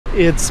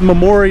It's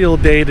Memorial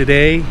Day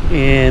today,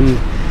 and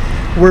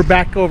we're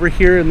back over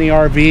here in the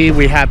RV.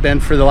 We have been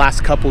for the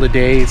last couple of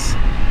days,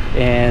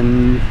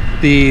 and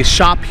the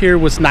shop here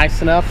was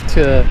nice enough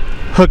to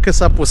hook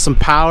us up with some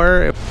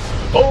power.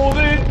 Oh,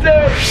 the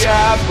day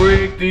I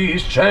break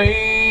these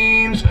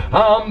chains,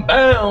 I'm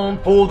bound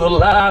for the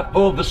life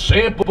of the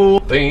simple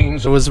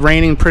things. It was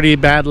raining pretty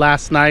bad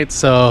last night,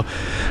 so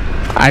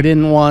I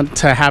didn't want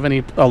to have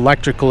any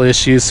electrical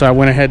issues, so I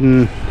went ahead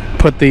and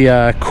put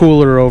the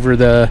cooler over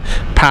the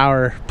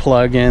power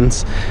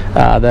plug-ins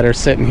that are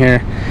sitting here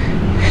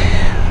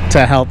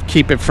to help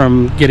keep it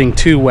from getting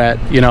too wet,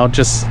 you know,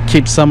 just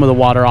keep some of the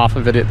water off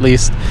of it at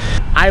least.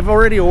 I've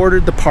already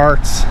ordered the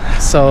parts,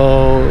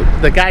 so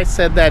the guy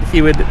said that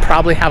he would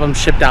probably have them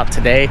shipped out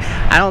today.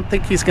 I don't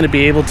think he's going to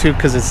be able to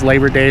because it's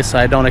Labor Day, so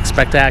I don't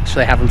expect to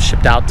actually have them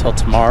shipped out till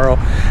tomorrow.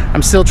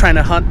 I'm still trying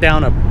to hunt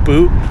down a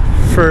boot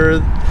for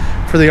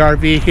the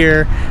RV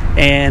here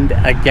and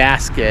a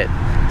gasket,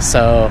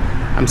 so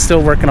I'm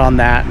still working on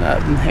that.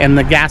 And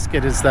the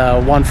gasket is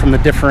the one from the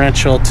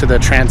differential to the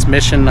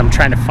transmission. I'm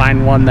trying to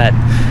find one that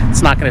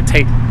it's not going to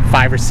take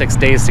 5 or 6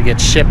 days to get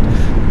shipped.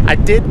 I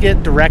did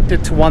get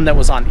directed to one that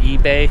was on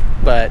eBay,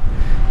 but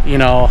you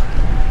know,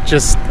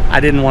 just I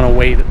didn't want to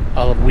wait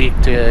a week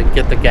to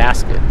get the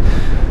gasket.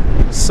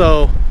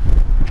 So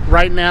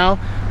right now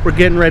we're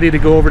getting ready to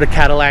go over to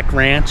Cadillac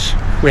Ranch.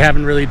 We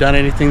haven't really done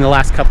anything the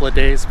last couple of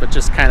days, but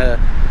just kind of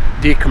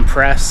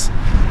decompress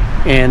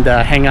and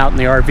hang out in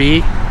the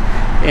RV.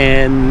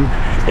 And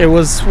it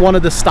was one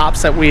of the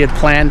stops that we had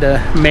planned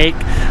to make.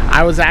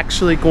 I was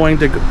actually going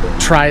to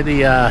try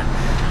the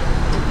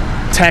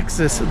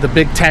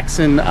Big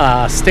Texan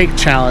steak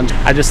challenge.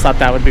 I just thought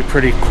that would be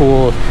pretty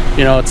cool.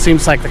 You know, it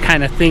seems like the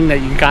kind of thing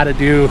that you got to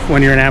do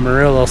when you're in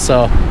Amarillo,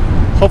 so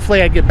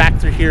hopefully I get back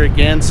through here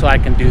again so I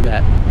can do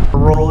that.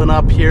 We're rolling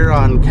up here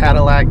on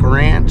Cadillac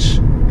Ranch.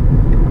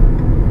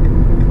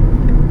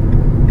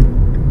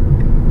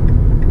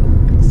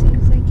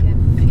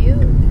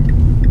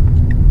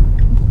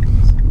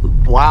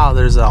 Wow,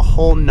 there's a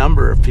whole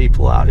number of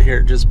people out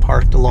here just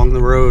parked along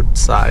the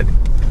roadside.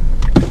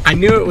 I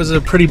knew it was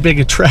a pretty big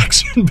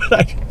attraction,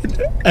 but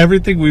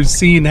everything we've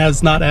seen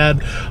has not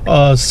had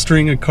a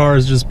string of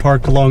cars just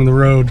parked along the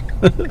road.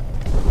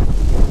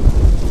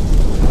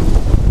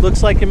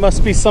 Looks like it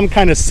must be some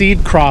kind of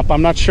seed crop.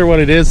 I'm not sure what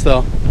it is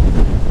though.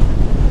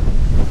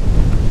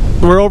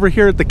 We're over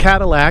here at the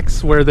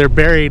Cadillacs where they're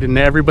buried, and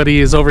everybody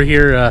is over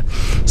here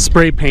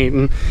spray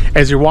painting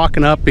as you're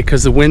walking up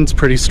because the wind's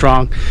pretty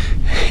strong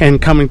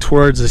and coming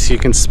towards us. You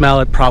can smell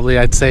it probably,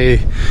 I'd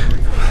say,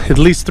 at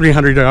least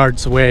 300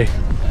 yards away.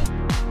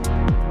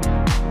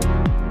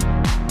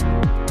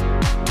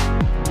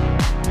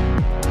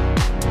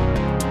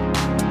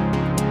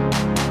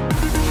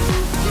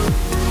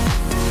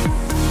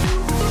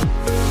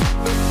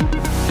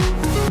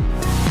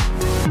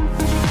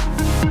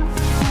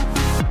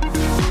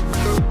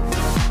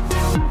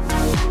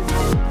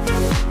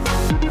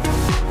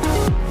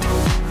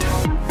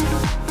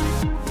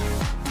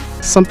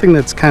 Something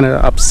that's kind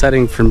of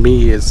upsetting for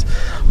me is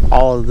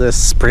all of this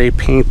spray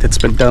paint that's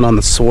been done on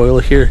the soil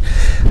here.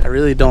 I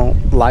really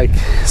don't like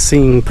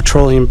seeing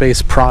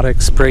petroleum-based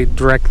products sprayed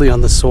directly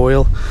on the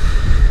soil.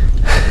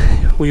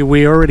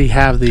 We already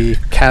have the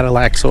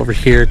Cadillacs over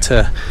here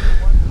to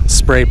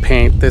spray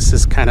paint. This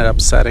is kind of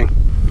upsetting.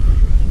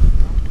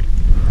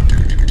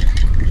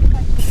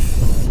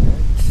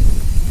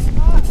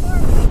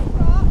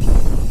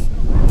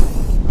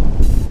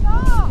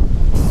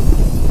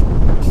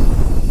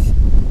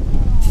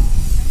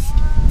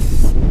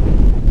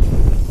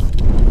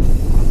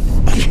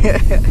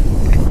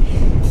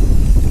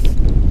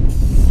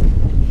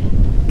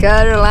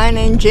 Caroline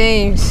and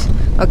James.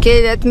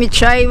 Okay, let me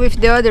try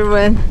with the other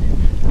one.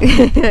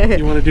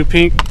 You want to do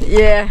pink?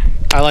 Yeah.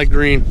 I like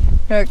green.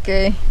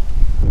 Okay.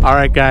 All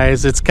right,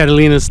 guys, it's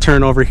Catalina's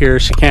turn over here.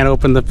 She can't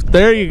open the...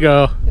 There you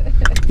go.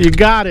 You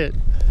got it.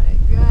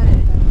 I got it.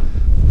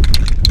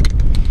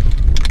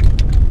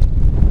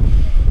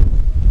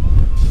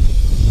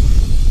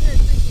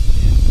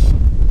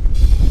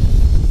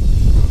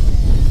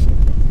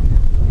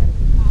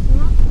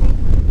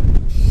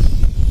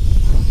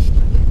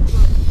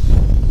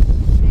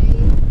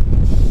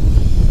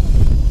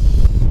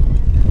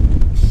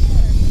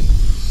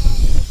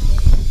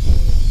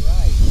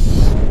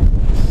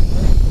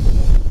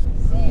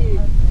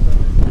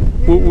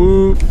 Woo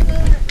woo.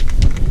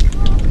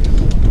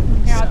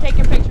 Here, I'll take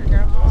your picture,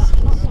 girl.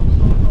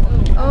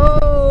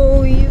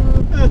 Oh, you.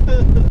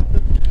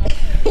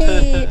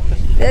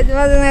 That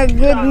wasn't a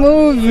good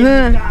move,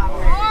 huh?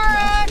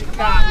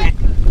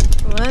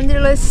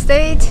 Wanderlust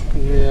Estate?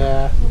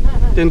 Yeah,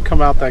 didn't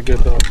come out that good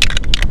though.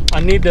 I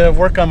need to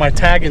work on my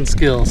tagging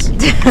skills.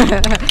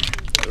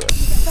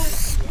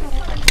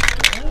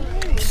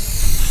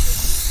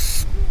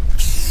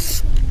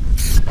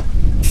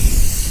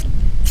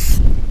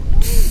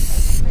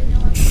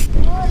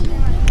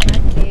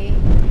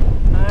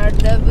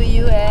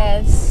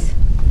 WS.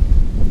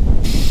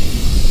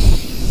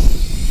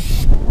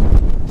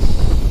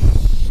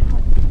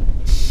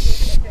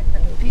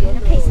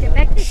 Okay, step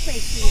back this way,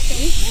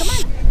 please. Come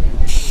on.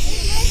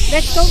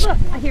 Let's go look.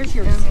 Here's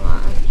yours.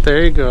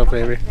 There you go,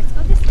 baby. Let's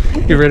go this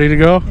way. You ready to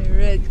go?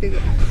 Ready to go.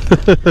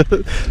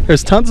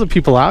 There's tons of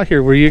people out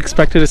here. Were you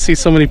expected to see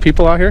so many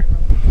people out here?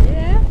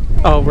 Yeah.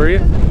 Oh, were you?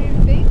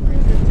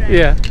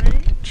 Yeah,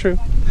 true.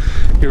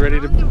 You ready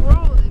to?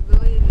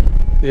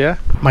 Yeah.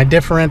 My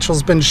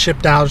differential's been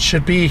shipped out.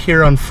 Should be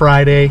here on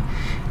Friday.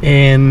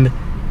 And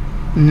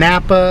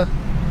Napa,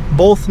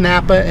 both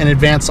Napa and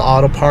Advanced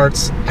Auto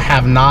Parts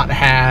have not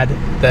had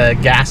the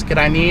gasket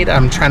I need.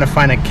 I'm trying to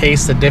find a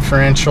case of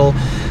differential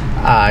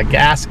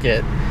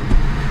gasket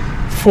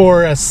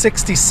for a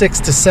 66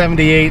 to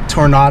 78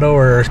 Tornado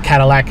or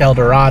Cadillac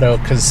Eldorado,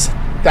 because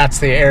that's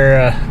the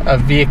era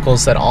of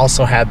vehicles that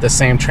also had the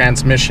same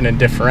transmission and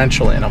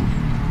differential in them.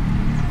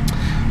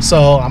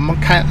 So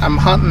I'm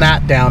hunting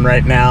that down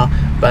right now,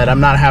 but I'm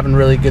not having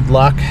really good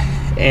luck.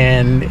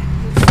 And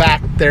in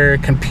fact, their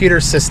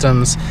computer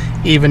systems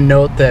even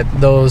note that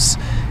those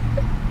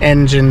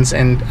engines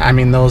and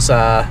those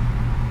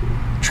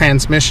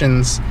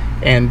transmissions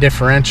and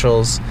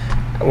differentials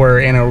were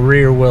in a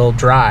rear wheel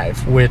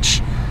drive,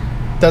 which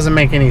doesn't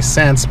make any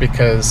sense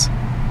because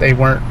they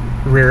weren't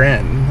rear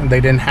end.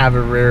 They didn't have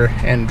a rear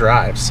end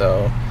drive.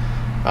 So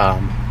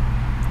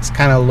it's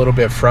kind of a little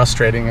bit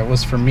frustrating. It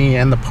was for me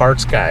and the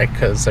parts guy,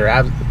 because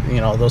they're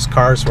those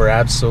cars were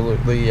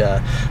absolutely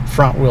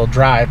front wheel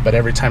drive, but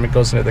every time it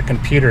goes into the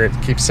computer it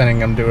keeps sending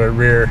them to a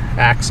rear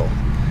axle.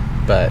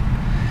 But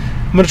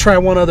I'm gonna try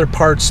one other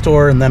parts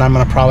store, and then I'm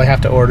gonna probably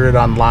have to order it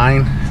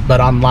online.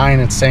 But online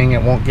it's saying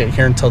it won't get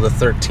here until the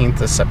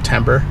 13th of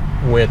September,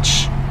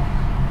 which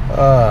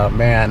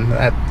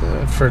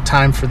man, for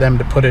time for them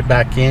to put it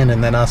back in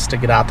and then us to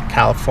get out to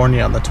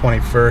California on the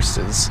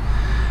 21st is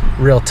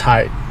real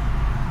tight.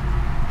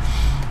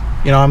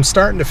 I'm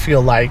starting to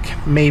feel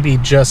like maybe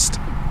just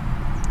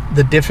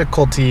the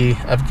difficulty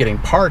of getting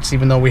parts,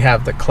 even though we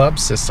have the club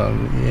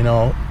system,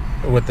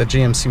 with the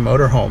GMC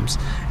motorhomes,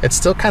 it's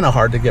still kind of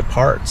hard to get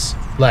parts.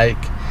 Like,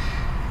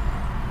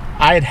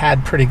 I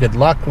had pretty good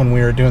luck when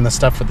we were doing the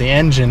stuff with the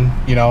engine,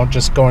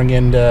 just going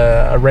into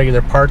a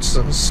regular parts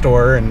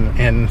store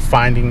and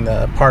finding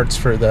the parts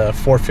for the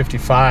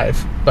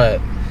 455.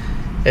 But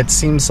it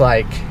seems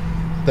like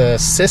the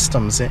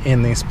systems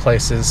in these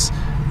places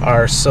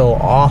are so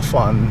off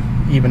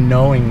on even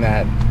knowing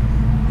that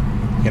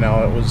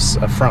it was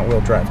a front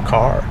wheel drive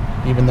car.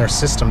 Even their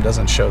system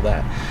doesn't show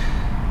that,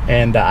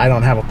 and I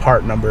don't have a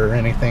part number or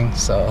anything,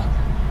 so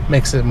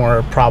makes it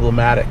more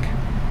problematic.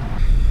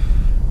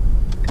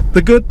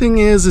 The good thing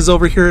is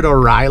over here at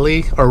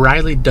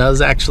O'Reilly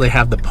does actually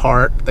have the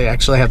part. They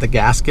actually have the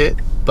gasket,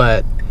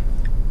 but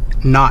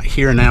not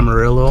here in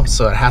Amarillo,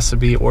 so it has to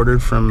be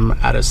ordered from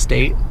out of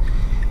state.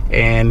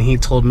 And he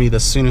told me the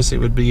soonest it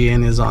would be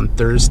in is on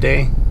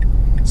Thursday.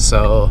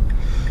 So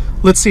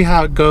let's see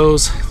how it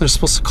goes. They're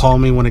supposed to call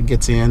me when it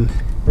gets in.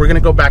 We're gonna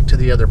go back to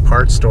the other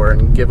parts store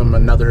and give them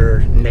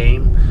another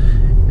name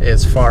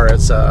as far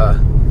as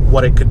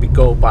what it could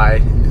go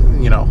by.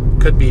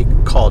 Could be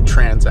called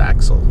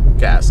transaxle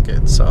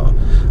gasket. So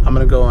I'm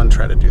gonna go and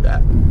try to do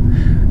that.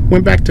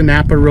 Went back to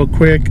Napa real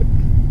quick.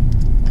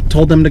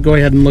 Told them to go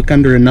ahead and look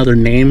under another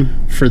name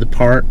for the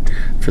part,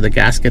 for the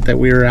gasket that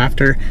we were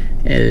after,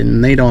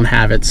 and they don't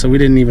have it, so we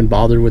didn't even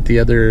bother with the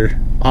other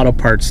auto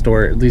parts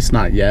store, at least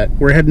not yet.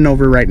 We're heading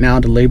over right now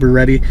to Labor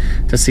Ready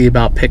to see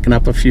about picking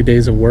up a few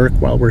days of work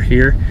while we're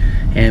here,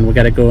 and we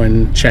got to go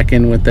and check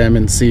in with them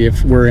and see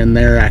if we're in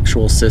their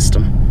actual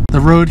system.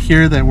 The road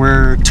here that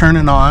we're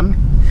turning on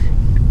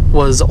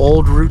was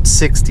old Route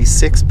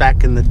 66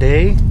 back in the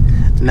day.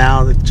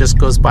 Now it just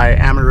goes by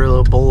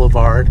Amarillo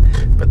Boulevard,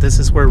 but this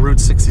is where Route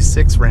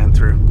 66 ran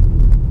through.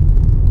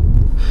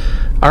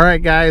 All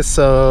right, guys,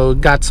 so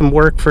got some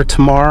work for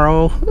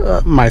tomorrow,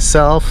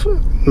 myself,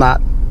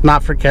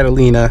 not for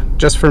Catalina,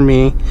 just for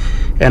me.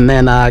 And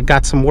then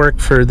got some work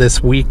for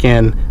this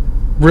weekend.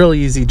 Real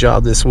easy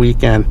job this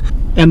weekend.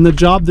 And the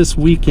job this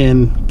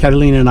weekend,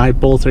 Catalina and I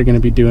both are going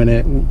to be doing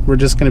it. We're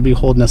just going to be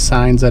holding the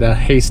signs at a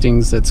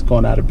Hastings that's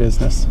going out of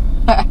business.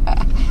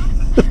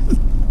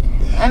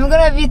 I'm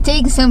gonna be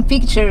taking some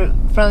picture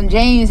from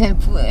James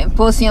and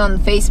posting on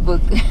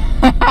Facebook.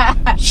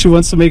 She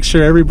wants to make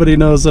sure everybody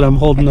knows that I'm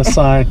holding a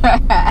sign.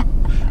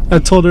 I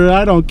told her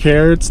I don't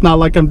care. It's not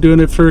like I'm doing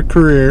it for a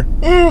career.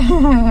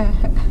 I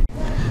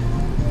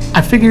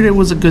figured it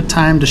was a good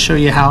time to show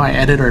you how I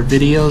edit our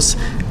videos,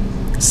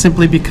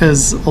 simply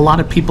because a lot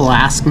of people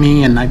ask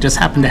me, and I just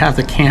happened to have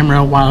the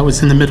camera while I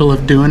was in the middle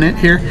of doing it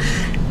here.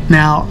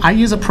 Now, I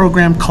use a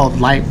program called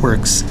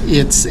Lightworks.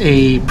 It's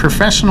a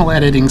professional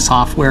editing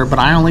software, but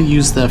I only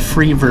use the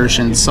free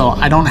version, so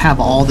I don't have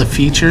all the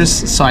features,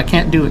 so I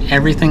can't do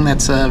everything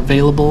that's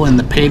available in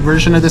the paid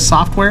version of the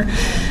software.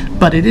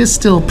 But it is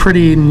still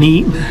pretty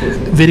neat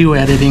video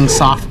editing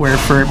software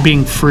for it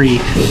being free.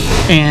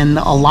 And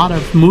a lot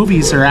of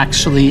movies are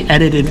actually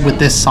edited with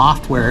this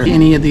software.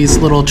 Any of these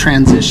little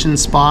transition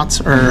spots,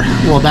 or,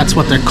 well, that's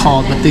what they're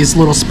called, but these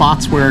little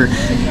spots where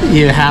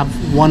you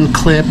have one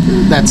clip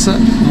that's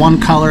one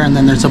color, and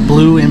then there's a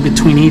blue in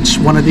between each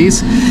one of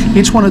these.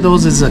 Each one of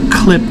those is a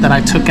clip that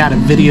I took out of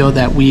video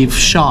that we've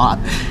shot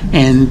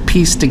and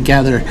pieced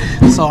together.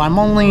 So I'm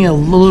only a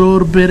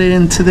little bit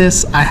into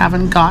this. I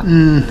haven't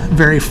gotten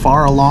very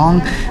far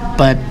along,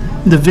 but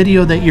the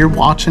video that you're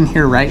watching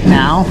here right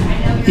now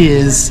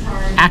is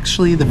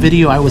actually the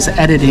video I was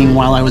editing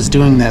while I was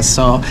doing this.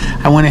 So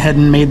I went ahead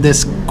and made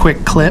this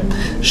quick clip,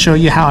 show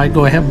you how I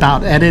go ahead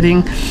about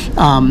editing.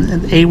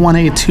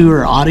 A1, A2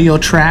 are audio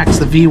tracks.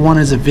 The V1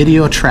 is a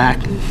video track.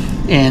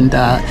 And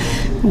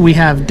we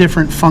have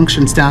different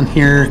functions down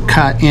here: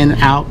 cut, in,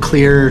 out,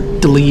 clear,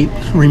 delete,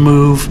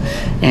 remove.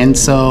 And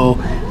so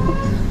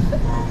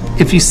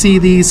if you see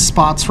these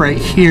spots right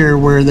here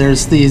where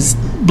there's these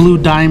blue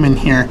diamond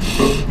here,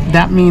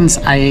 that means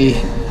I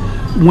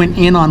went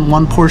in on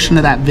one portion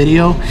of that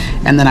video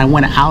and then I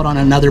went out on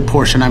another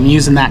portion. I'm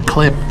using that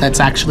clip that's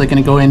actually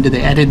going to go into the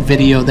edit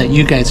video that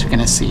you guys are going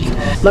to see.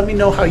 Let me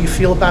know how you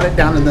feel about it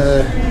down in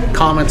the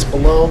comments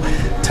below.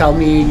 Tell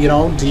me, you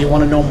know, do you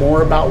want to know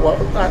more about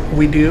what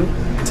we do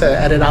to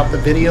edit out the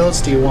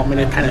videos? Do you want me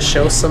to kind of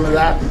show some of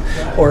that,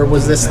 or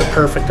was this the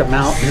perfect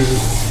amount and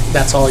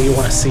that's all you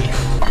want to see?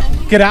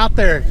 Get out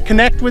there,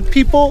 connect with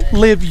people,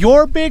 live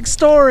your big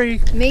story.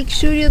 Make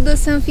sure you do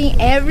something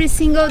every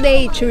single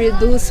day to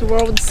reduce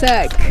world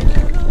suck.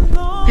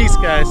 Peace,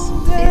 guys.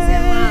 Peace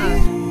and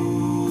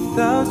love.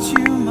 Without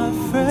you, my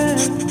friend,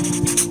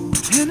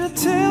 and I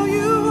tell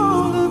you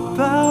all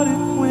about